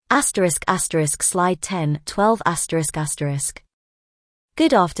Slide 10, 12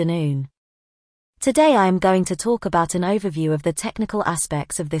 Good afternoon. Today I am going to talk about an overview of the technical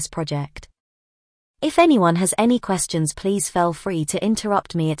aspects of this project. If anyone has any questions, please feel free to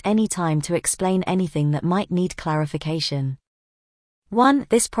interrupt me at any time to explain anything that might need clarification. 1.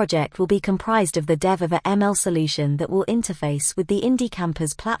 This project will be comprised of the dev of a ML solution that will interface with the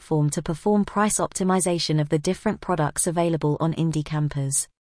IndyCampers platform to perform price optimization of the different products available on IndyCampers.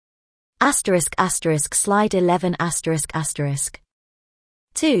 Slide 11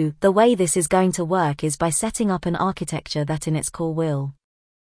 2. The way this is going to work is by setting up an architecture that in its core will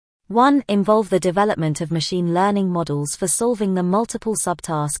 1. Involve the development of machine learning models for solving the multiple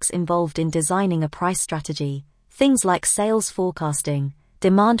subtasks involved in designing a price strategy, things like sales forecasting,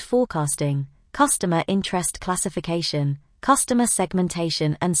 demand forecasting, customer interest classification, customer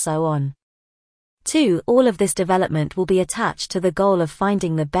segmentation, and so on. 2. All of this development will be attached to the goal of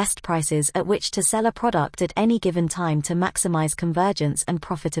finding the best prices at which to sell a product at any given time to maximize convergence and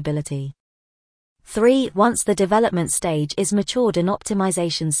profitability. 3. Once the development stage is matured, an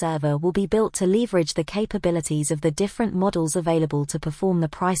optimization server will be built to leverage the capabilities of the different models available to perform the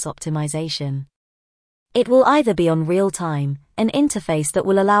price optimization. It will either be on real-time, an interface that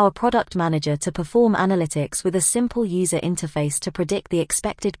will allow a product manager to perform analytics with a simple user interface to predict the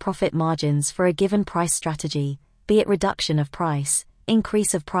expected profit margins for a given price strategy, be it reduction of price,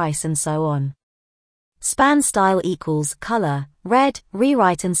 increase of price, and so on. Span style equals color, red,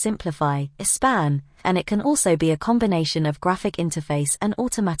 rewrite and simplify, span, and it can also be a combination of graphic interface and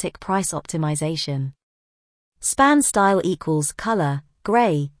automatic price optimization. Span style equals color,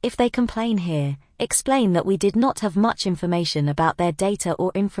 gray. If they complain here, explain that we did not have much information about their data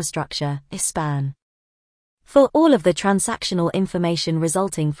or infrastructure, span. For all of the transactional information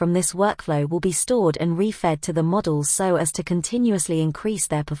resulting from this workflow will be stored and refed to the models so as to continuously increase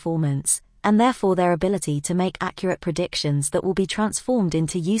their performance, and therefore their ability to make accurate predictions that will be transformed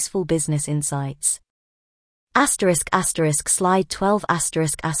into useful business insights. Slide 12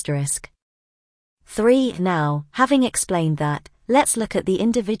 3. Now, having explained that, let's look at the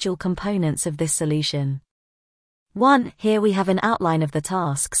individual components of this solution. 1. Here we have an outline of the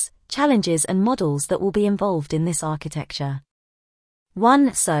tasks, challenges and models that will be involved in this architecture.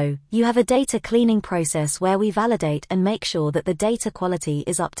 1. So, you have a data cleaning process where we validate and make sure that the data quality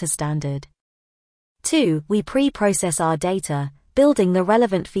is up to standard. 2. We pre-process our data, building the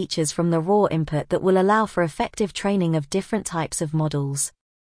relevant features from the raw input that will allow for effective training of different types of models.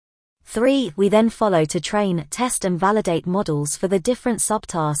 3. We then follow to train, test and validate models for the different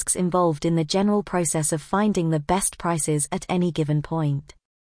subtasks involved in the general process of finding the best prices at any given point.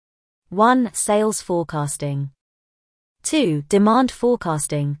 1. Sales forecasting. 2. Demand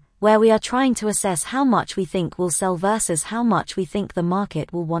forecasting, where we are trying to assess how much we think will sell versus how much we think the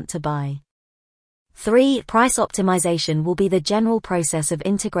market will want to buy. 3. Price optimization will be the general process of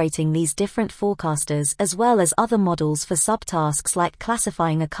integrating these different forecasters as well as other models for subtasks like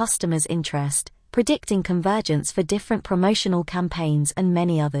classifying a customer's interest, predicting convergence for different promotional campaigns and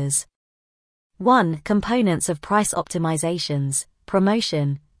many others. 1. Components of price optimizations: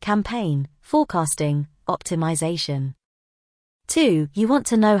 promotion, campaign, forecasting, optimization. 2. You want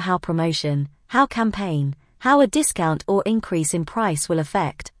to know how promotion, how campaign, how a discount or increase in price will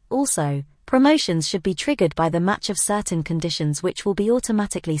affect. Also, promotions should be triggered by the match of certain conditions which will be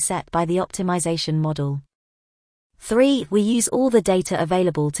automatically set by the optimization model. 3. We use all the data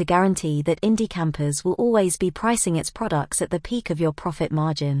available to guarantee that IndyCampers will always be pricing its products at the peak of your profit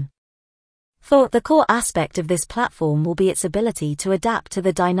margin. 4. The core aspect of this platform will be its ability to adapt to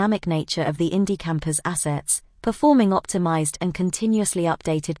the dynamic nature of the IndyCampers assets, performing optimized and continuously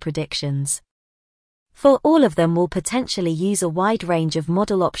updated predictions. For all of them will potentially use a wide range of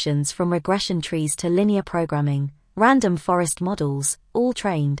model options from regression trees to linear programming, random forest models, all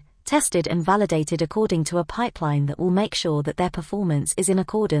trained, tested and validated according to a pipeline that will make sure that their performance is in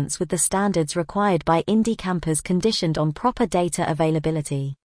accordance with the standards required by IndyCampers conditioned on proper data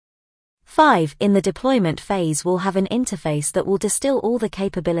availability. 5. In the deployment phase we'll have an interface that will distill all the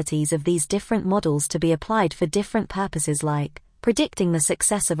capabilities of these different models to be applied for different purposes like predicting the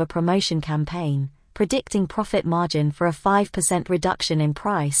success of a promotion campaign, predicting profit margin for a 5% reduction in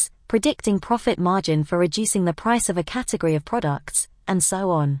price, predicting profit margin for reducing the price of a category of products, and so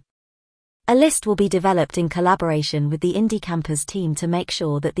on. A list will be developed in collaboration with the IndyCampers team to make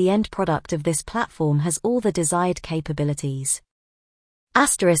sure that the end product of this platform has all the desired capabilities.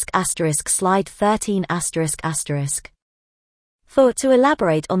 Slide 13 To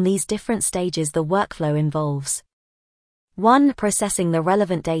elaborate on these different stages the workflow involves 1. Processing the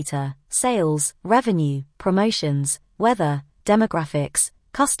relevant data, sales, revenue, promotions, weather, demographics,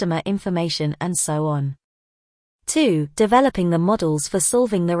 customer information, and so on. 2. Developing the models for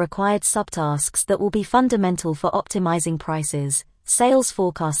solving the required subtasks that will be fundamental for optimizing prices, sales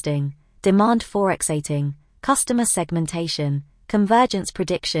forecasting, demand forecasting, customer segmentation, convergence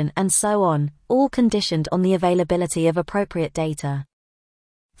prediction, and so on, all conditioned on the availability of appropriate data.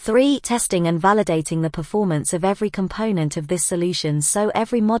 3. Testing and validating the performance of every component of this solution, so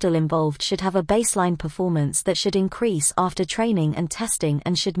every model involved should have a baseline performance that should increase after training and testing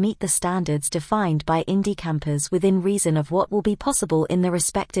and should meet the standards defined by IndyCampers within reason of what will be possible in the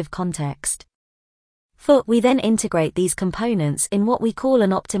respective context. 4. We then integrate these components in what we call an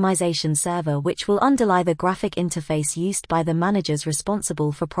optimization server, which will underlie the graphic interface used by the managers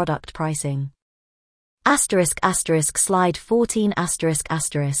responsible for product pricing. Slide 14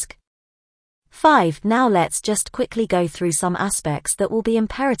 ***. 5. Now let's just quickly go through some aspects that will be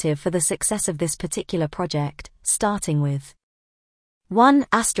imperative for the success of this particular project, starting with 1.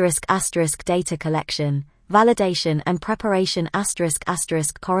 Data collection, validation and preparation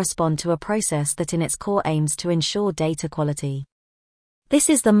correspond to a process that in its core aims to ensure data quality. This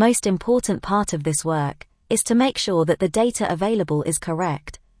is the most important part of this work, is to make sure that the data available is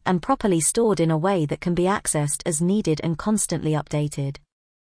correct, and properly stored in a way that can be accessed as needed and constantly updated.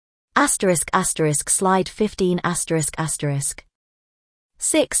 Slide 15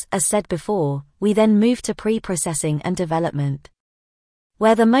 6. As said before, we then move to pre-processing and development,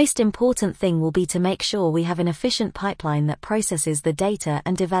 where the most important thing will be to make sure we have an efficient pipeline that processes the data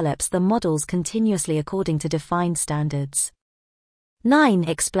and develops the models continuously according to defined standards. 9.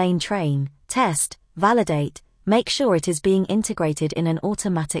 Explain, train, test, validate, make sure it is being integrated in an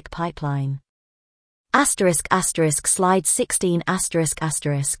automatic pipeline. Slide 16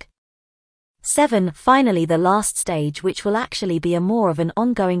 7. Finally, the last stage, which will actually be a more of an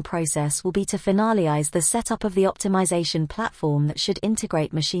ongoing process, will be to finalize the setup of the optimization platform that should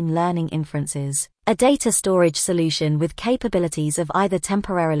integrate machine learning inferences, a data storage solution with capabilities of either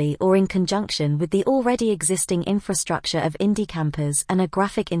temporarily or in conjunction with the already existing infrastructure of IndyCampers, and a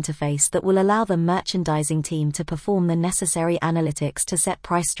graphic interface that will allow the merchandising team to perform the necessary analytics to set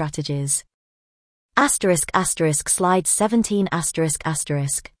price strategies. Slide 17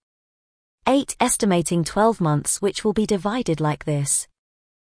 8. Estimating 12 months, which will be divided like this.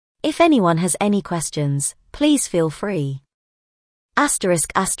 If anyone has any questions, please feel free.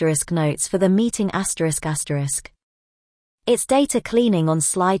 Notes for the meeting ***. It's data cleaning on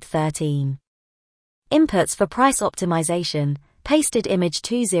slide 13. Inputs for price optimization, pasted image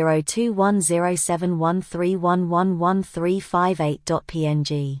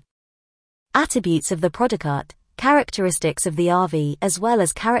 20210713111358.png. Attributes of the product, characteristics of the RV as well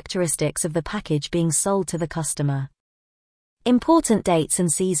as characteristics of the package being sold to the customer. Important dates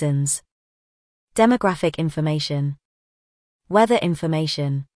and seasons. Demographic information. Weather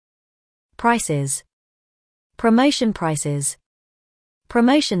information. Prices. Promotion prices.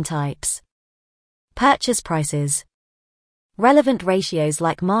 Promotion types. Purchase prices. Relevant ratios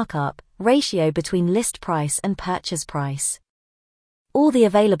like markup, ratio between list price and purchase price. All the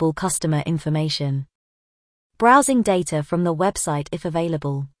available customer information. Browsing data from the website if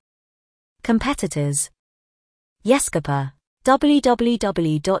available. Competitors. Yescapa.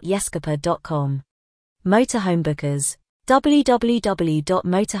 www.yescapa.com. Motorhomebookers.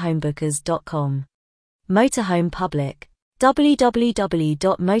 www.motorhomebookers.com. Motorhome Public.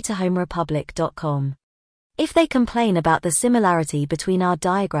 www.motorhomerepublic.com. If they complain about the similarity between our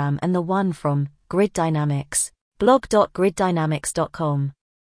diagram and the one from Grid Dynamics, blog.griddynamics.com.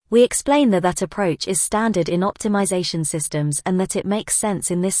 We explain that approach is standard in optimization systems and that it makes sense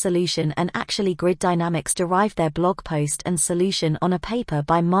in this solution, and actually Grid Dynamics derived their blog post and solution on a paper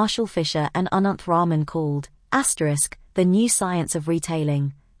by Marshall Fisher and Anant Raman called The New Science of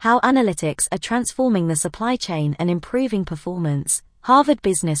Retailing, How Analytics Are Transforming the Supply Chain and Improving Performance, Harvard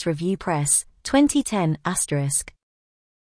Business Review Press, 2010.